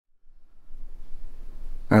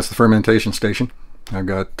That's the fermentation station. I've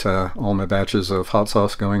got all my batches of hot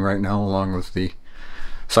sauce going right now, along with the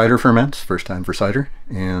cider ferments, first time for cider.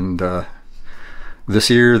 And this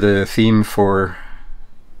year the theme for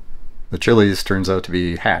the chilies turns out to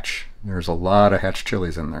be hatch. There's a lot of hatch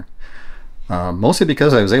chilies in there, mostly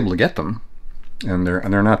because I was able to get them, and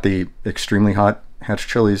they're not the extremely hot hatch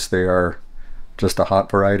chilies. They are just a hot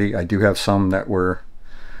variety. I do have some that were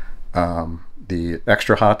the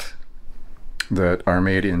extra hot that are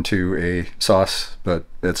made into a sauce, but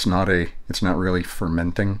it's not really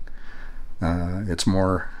fermenting. It's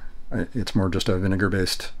more just a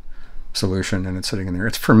vinegar-based solution, and it's sitting in there.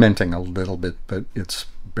 It's fermenting a little bit, but it's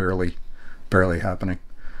barely happening.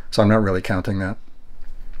 So I'm not really counting that.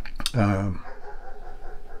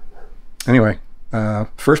 Anyway,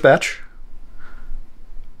 first batch.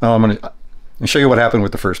 Oh, I'm gonna show you what happened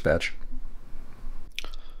with the first batch.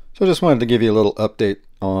 So I just wanted to give you a little update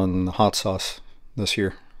on the hot sauce this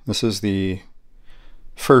year. This is the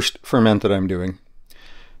first ferment that I'm doing.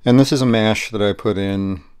 And this is a mash that I put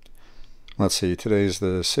in, let's see, today's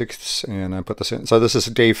the 6th, and I put this in. So this is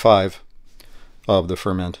day 5 of the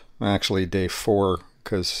ferment. Actually day 4,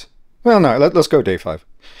 because, well, no, let's go day 5.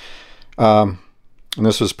 And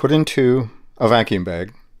this was put into a vacuum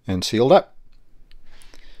bag and sealed up.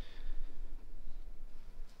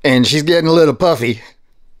 And she's getting a little puffy.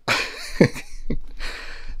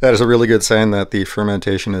 That is a really good sign that the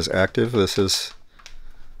fermentation is active. This is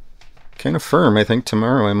kind of firm. I think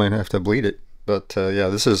tomorrow I might have to bleed it. But yeah,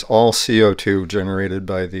 this is all CO2 generated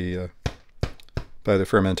by the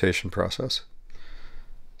fermentation process.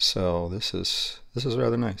 So this is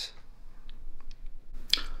rather nice.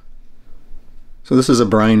 So this is a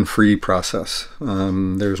brine-free process.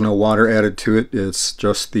 There's no water added to it. It's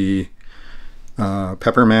just the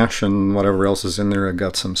pepper mash and whatever else is in there. I've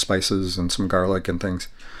got some spices and some garlic and things.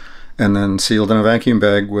 And then sealed in a vacuum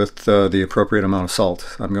bag with the appropriate amount of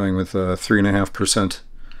salt. I'm going with 3.5%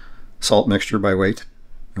 salt mixture by weight.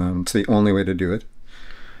 It's the only way to do it.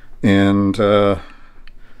 And I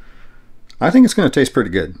think it's going to taste pretty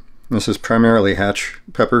good. This is primarily hatch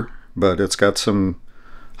pepper, but it's got some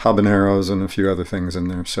habaneros and a few other things in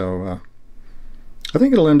there. So I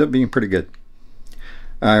think it'll end up being pretty good.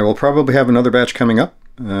 I will probably have another batch coming up.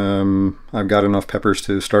 I've got enough peppers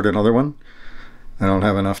to start another one. I don't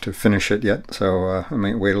have enough to finish it yet, so I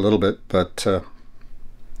might wait a little bit, but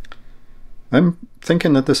I'm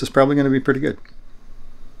thinking that this is probably going to be pretty good.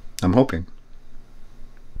 I'm hoping.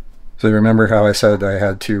 So you remember how I said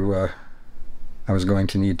I was going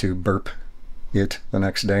to need to burp it the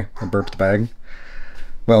next day? I burped the bag.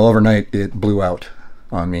 Well, overnight it blew out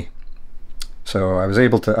on me. So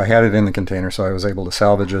I had it in the container, so I was able to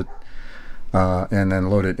salvage it and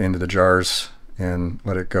then load it into the jars and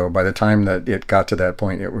let it go. By the time that it got to that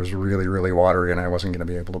point, it was really, really watery, and I wasn't going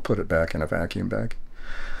to be able to put it back in a vacuum bag.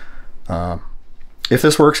 If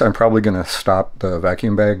this works, I'm probably going to stop the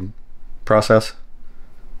vacuum bag process.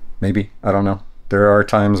 Maybe. I don't know. There are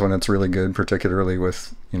times when it's really good, particularly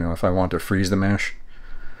with, if I want to freeze the mash.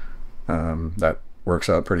 That works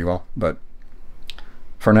out pretty well. But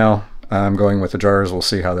for now, I'm going with the jars. We'll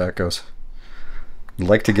see how that goes. I'd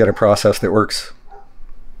like to get a process that works.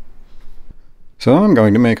 So I'm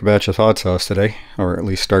going to make a batch of hot sauce today, or at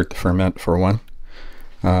least start the ferment for one.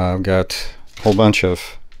 I've got a whole bunch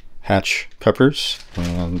of hatch peppers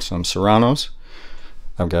and some serranos.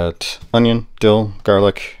 I've got onion, dill,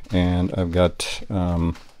 garlic, and I've got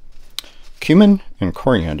cumin and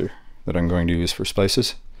coriander that I'm going to use for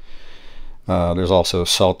spices. There's also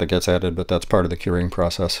salt that gets added, but that's part of the curing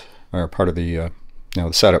process, or part of the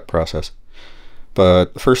the setup process.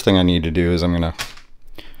 But the first thing I need to do is I'm going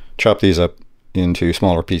to chop these up into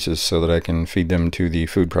smaller pieces so that I can feed them to the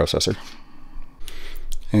food processor.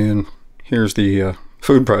 And here's the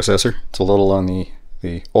food processor. It's a little on the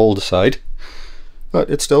old side, but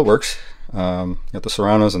it still works. Got the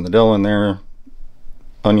serranos and the dill in there,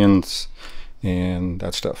 onions, and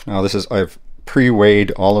that stuff. Now I've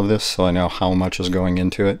pre-weighed all of this, so I know how much is going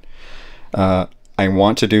into it. I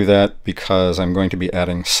want to do that because I'm going to be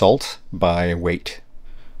adding salt by weight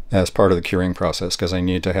as part of the curing process, because I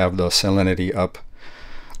need to have the salinity up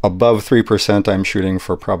above 3%. I'm shooting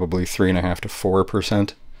for probably 3.5 to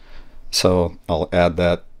 4%. So I'll add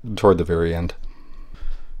that toward the very end.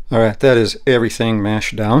 All right, that is everything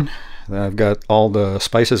mashed down. I've got all the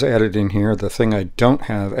spices added in here. The thing I don't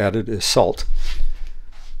have added is salt.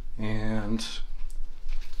 And the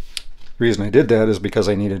reason I did that is because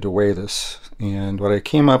I needed to weigh this. And what I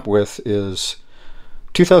came up with is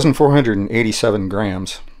 2,487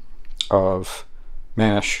 grams of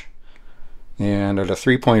mash And at a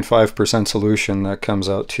 3.5% solution, that comes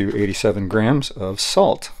out to 87 grams of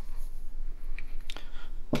salt.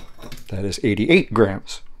 That is 88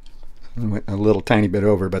 grams. I went a little tiny bit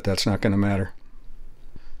over, but that's not going to matter.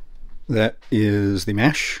 That is the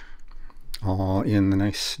mash, all in the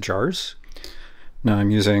nice jars. Now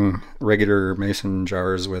I'm using regular mason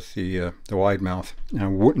jars with the wide mouth.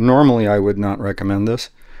 Now, normally I would not recommend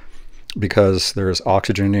this because there's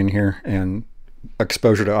oxygen in here, and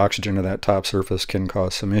exposure to oxygen to that top surface can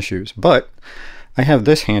cause some issues. But I have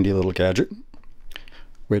this handy little gadget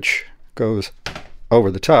which goes over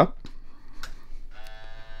the top,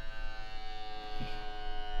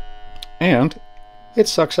 and it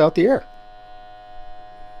sucks out the air.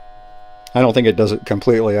 I don't think it does it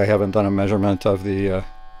completely. I haven't done a measurement of the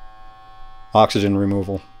oxygen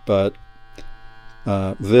removal, but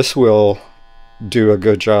this will do a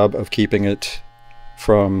good job of keeping it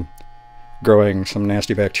from growing some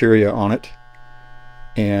nasty bacteria on it,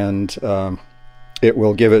 and it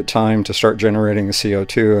will give it time to start generating the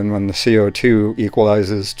CO2, and when the CO2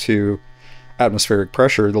 equalizes to atmospheric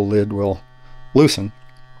pressure, the lid will loosen,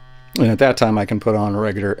 and at that time I can put on a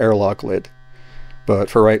regular airlock lid.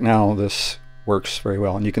 But for right now, this works very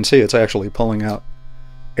well, and you can see it's actually pulling out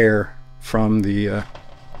air from the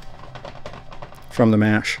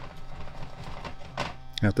mash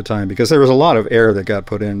at the time, because there was a lot of air that got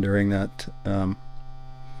put in during that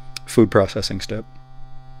food processing step.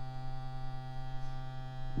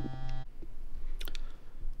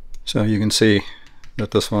 So you can see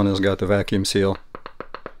that this one has got the vacuum seal,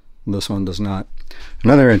 this one does not.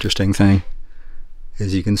 Another interesting thing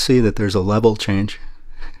is you can see that there's a level change.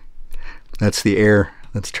 That's the air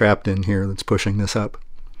that's trapped in here that's pushing this up.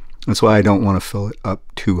 That's why I don't want to fill it up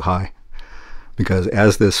too high, because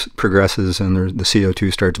as this progresses and the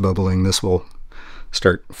CO2 starts bubbling, this will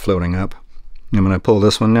start floating up. I'm going to pull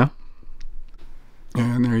this one now,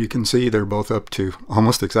 and there you can see they're both up to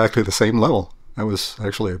almost exactly the same level. That was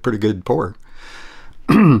actually a pretty good pour.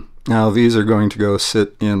 Now these are going to go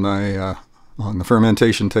sit in my on the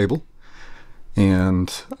fermentation table,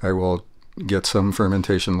 and I will get some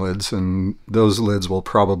fermentation lids, and those lids will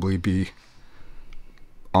probably be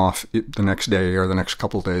off the next day or the next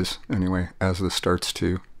couple days anyway, as this starts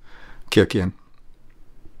to kick in.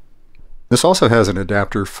 This also has an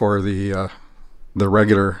adapter for the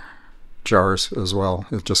regular jars as well.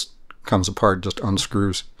 It just comes apart, just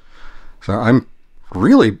unscrews. So I'm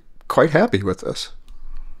really quite happy with this.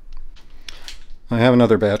 I have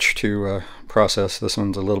another batch to process. This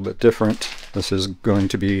one's a little bit different. This is going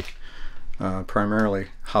to be primarily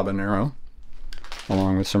habanero,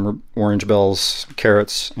 along with some orange bells,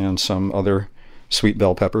 carrots, and some other sweet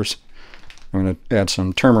bell peppers. I'm going to add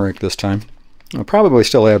some turmeric this time. I'll probably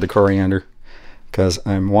still add the coriander, because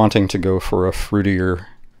I'm wanting to go for a fruitier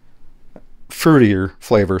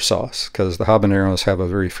flavor sauce, because the habaneros have a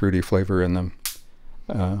very fruity flavor in them,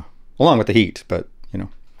 along with the heat, but you know.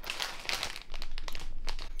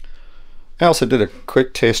 I also did a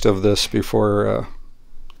quick taste of this before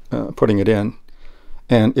putting it in,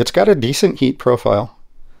 and it's got a decent heat profile.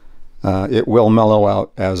 It will mellow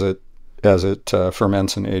out as it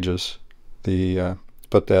ferments and ages.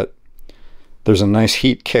 But that there's a nice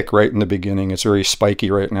heat kick right in the beginning. It's very spiky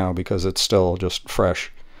right now because it's still just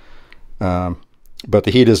fresh. But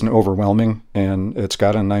the heat isn't overwhelming, and it's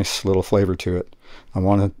got a nice little flavor to it.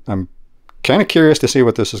 I'm kind of curious to see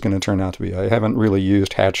what this is going to turn out to be. I haven't really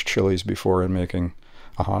used hatch chilies before in making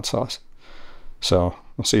a hot sauce, so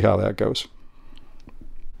we'll see how that goes.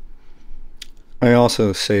 I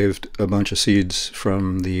also saved a bunch of seeds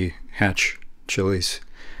from the hatch chilies.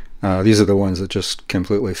 These are the ones that just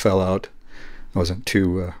completely fell out. I wasn't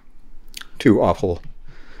too awful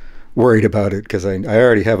worried about it, because I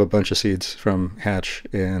already have a bunch of seeds from hatch,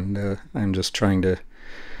 and I'm just trying to,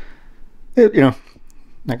 you know,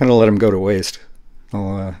 not going to let them go to waste.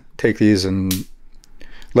 I'll take these and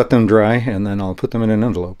let them dry, and then I'll put them in an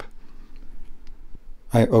envelope.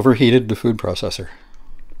 I overheated the food processor.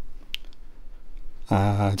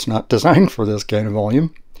 It's not designed for this kind of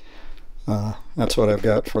volume. That's what I've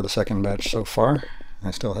got for the second batch so far.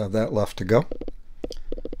 I still have that left to go.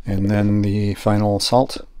 And then the final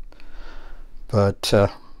salt. But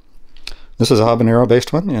this is a habanero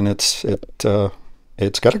based one, and it's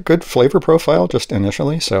got a good flavor profile just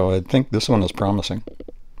initially, so I think this one is promising.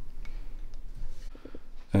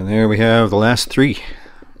 And there we have the last three.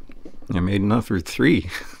 I made enough for 3.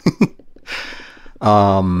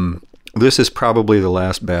 This is probably the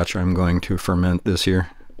last batch I'm going to ferment this year.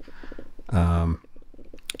 I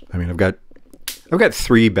mean, I've got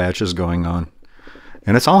 3 batches going on,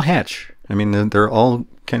 and it's all hatch. I mean, they're all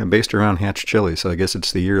kind of based around hatch chili, so I guess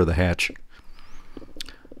it's the year of the hatch.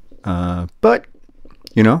 But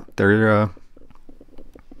you know, they're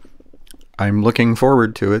I'm looking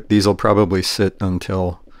forward to it. These will probably sit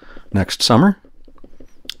until next summer,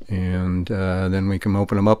 and then we can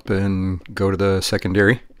open them up and go to the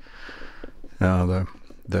secondary,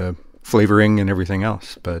 the flavoring and everything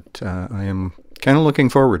else. But I am kind of looking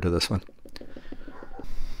forward to this one.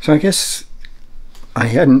 So I guess I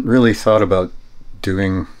hadn't really thought about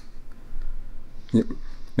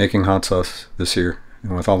making hot sauce this year,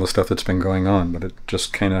 and with all the stuff that's been going on, but it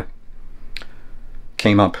just kind of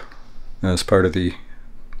came up as part of the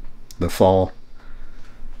fall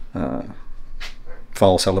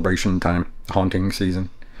celebration time, haunting season,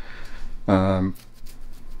 and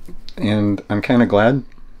I'm kind of glad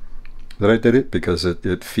that I did it, because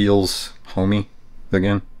it feels homey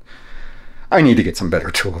again. I need to get some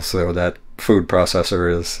better tools, though. That food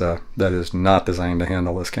processor is not designed to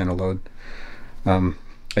handle this kind of load.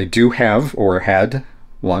 I do have, or had,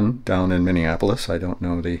 one down in Minneapolis. I don't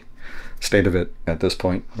know the state of it at this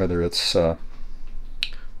point, whether it's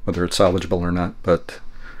salvageable or not, but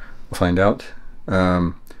we'll find out.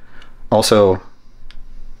 Also,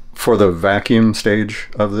 for the vacuum stage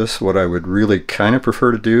of this, what I would really kind of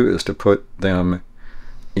prefer to do is to put them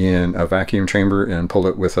in a vacuum chamber and pull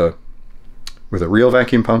it with a real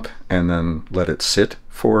vacuum pump, and then let it sit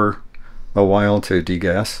for a while to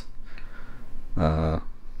degas. I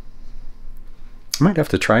might have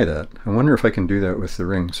to try that. I wonder if I can do that with the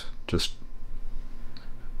rings. Just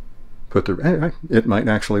put it might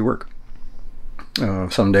actually work.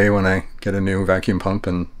 Someday when I get a new vacuum pump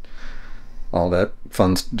and all that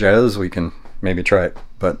fun jazz, we can maybe try it.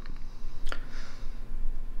 But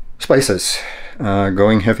spices,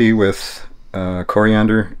 going heavy with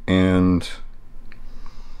coriander and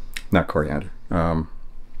not coriander,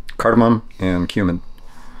 cardamom and cumin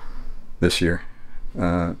this year.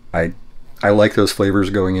 I like those flavors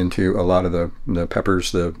going into a lot of the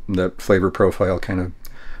peppers. The flavor profile kind of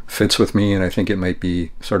fits with me, and I think it might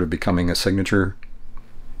be sort of becoming a signature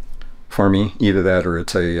for me. Either that, or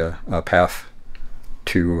it's a path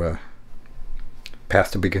to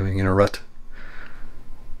becoming in a rut.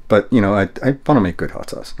 But you know, I want to make good hot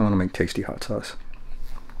sauce. I want to make tasty hot sauce.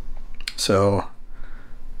 So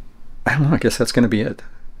I don't know. I guess that's going to be it.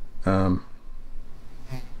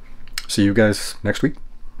 See you guys next week.